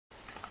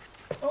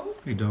Oh.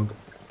 Hey dog.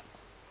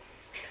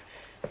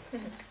 No,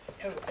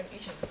 I'm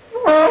eating.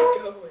 Go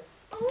away.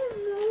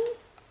 Oh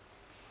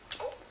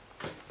no.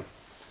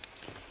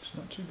 It's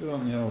not too good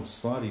on the old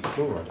slidey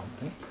floor, I don't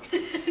think.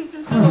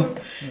 No.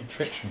 No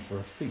traction for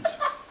her feet.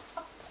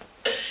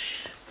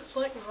 It's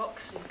like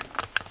Roxy.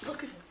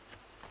 Look at him.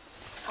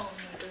 Oh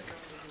no, don't go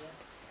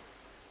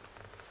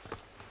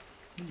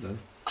under here. Hello.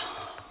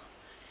 Oh,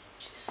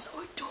 she's so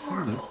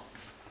adorable.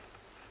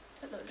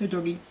 Hello. Hey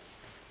doggy.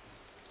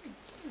 There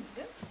you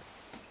go.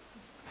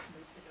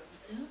 Move it over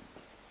there.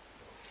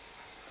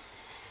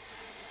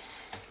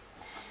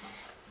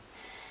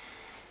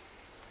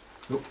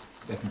 Oh,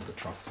 back into the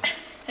trough.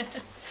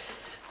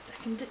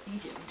 Back into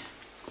eating.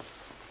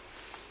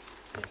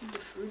 Back into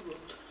food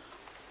world.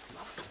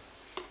 Love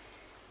it.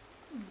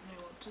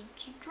 They want to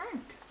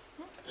drink.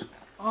 Huh?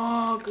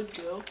 Oh, good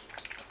girl.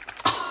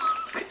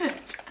 Look at that.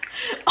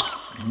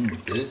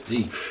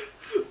 Thirsty.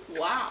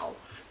 Wow.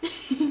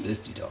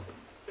 Thirsty dog.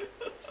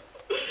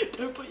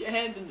 Don't put your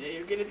hands in there,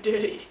 you'll get it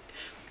dirty.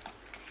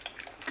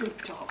 Good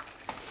dog.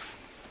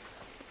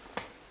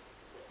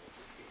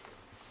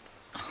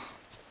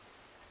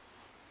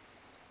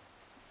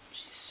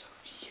 She's so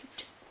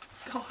cute.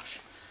 Gosh,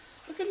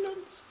 look at little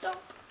stump.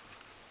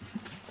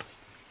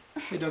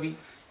 Hey doggy.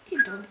 Hey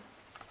dog.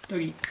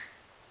 Doggy.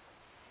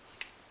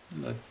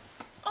 Hello.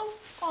 Oh,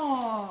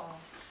 oh.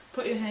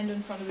 Put your hand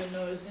in front of her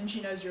nose, then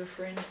she knows you're a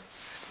friend.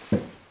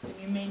 Then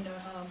you mean no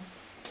harm.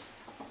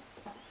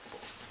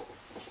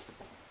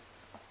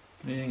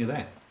 What do you think of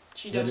that?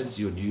 She does. That is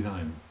your new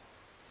home.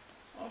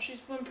 Oh, she's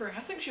whimpering. I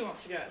think she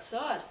wants to go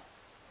outside.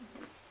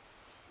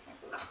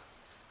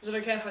 Is it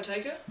okay if I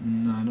take her?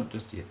 No, not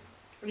just yet.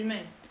 What do you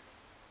mean?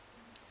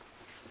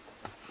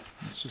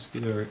 Let's just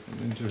get her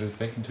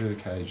back into her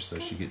cage so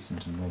she gets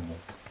into normal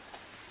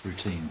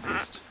routine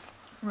first.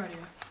 Radio.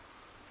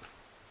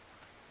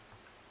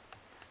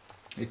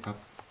 Hey pup.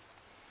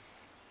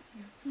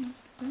 Here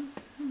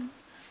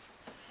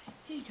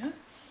you go.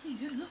 Here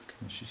you go, look.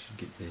 Well, she should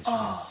get there. She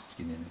Oh. is. She's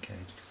getting in the cage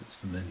because it's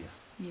familiar.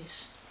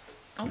 Yes.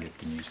 We left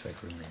the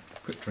newspaper in there.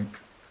 Quick drink.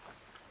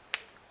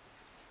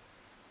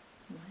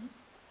 Right.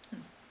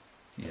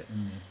 Yeah,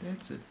 in there.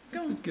 That's it.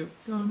 That's Go it. Go.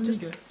 Go on. There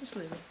Just, you go. just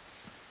leave it.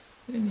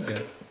 There you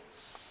go.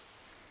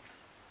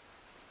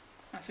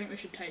 I think we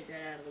should take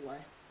that out of the way.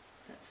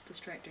 That's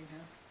distracting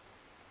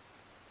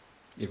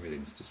her.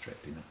 Everything's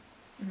distracting her.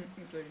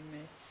 Including me.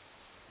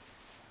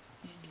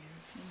 And you.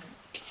 And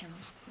the camera.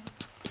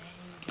 Dang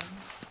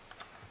camera.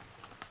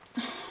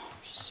 Oh,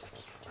 she's so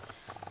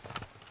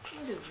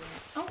cute. Look at that.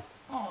 Oh.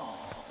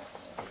 Oh.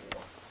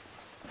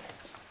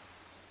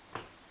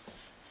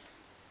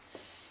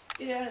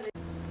 Get out of there.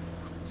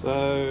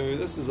 So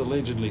this is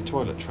allegedly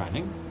toilet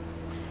training.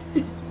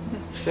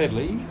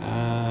 Sadly,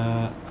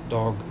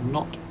 dog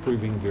not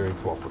proving very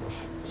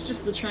cooperative. It's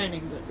just the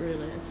training, but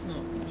really it's not.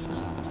 It's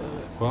not the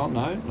toilet. Well,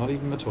 no, not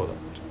even the toilet.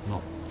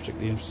 Not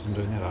particularly interested in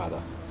doing that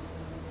either.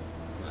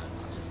 No,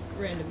 it's just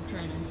random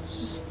training. It's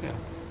just Yeah,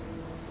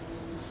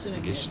 sitting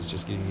I guess here. she's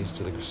just getting used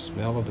to the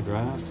smell of the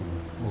grass and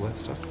all that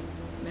stuff.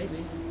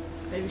 Maybe.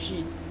 Maybe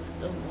she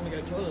doesn't want to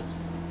go to the toilet.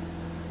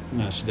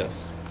 No, she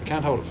does. They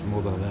can't hold it for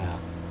more than an hour.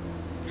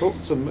 Oh,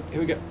 here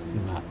we go.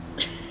 No,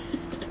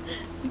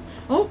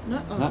 Oh,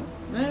 no. Oh, No.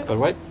 no. but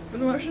wait.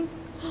 Bit of motion.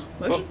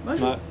 Motion. Oh,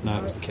 Motion. no,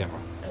 it was the camera.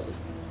 That was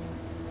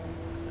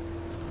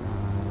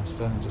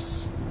Starting to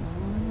just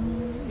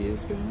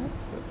ears going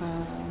up.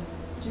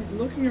 she's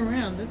looking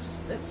around.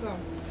 That's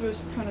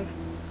first kind of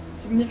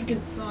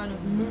significant sign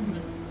of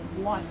movement, of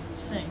life, of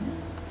seeing.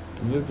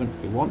 The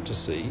movement we want to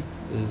see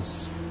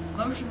is,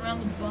 Motion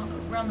around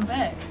the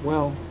back.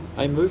 well,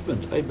 a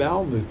movement, a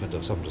bowel movement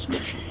of some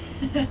description.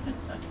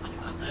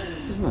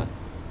 Isn't it?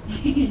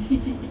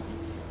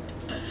 Yes.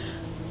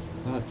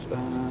 But,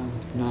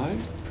 no,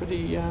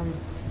 pretty,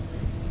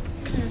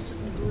 There's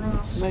the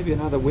grass. maybe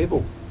another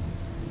Webble.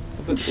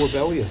 A bit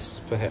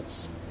rebellious,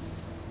 perhaps.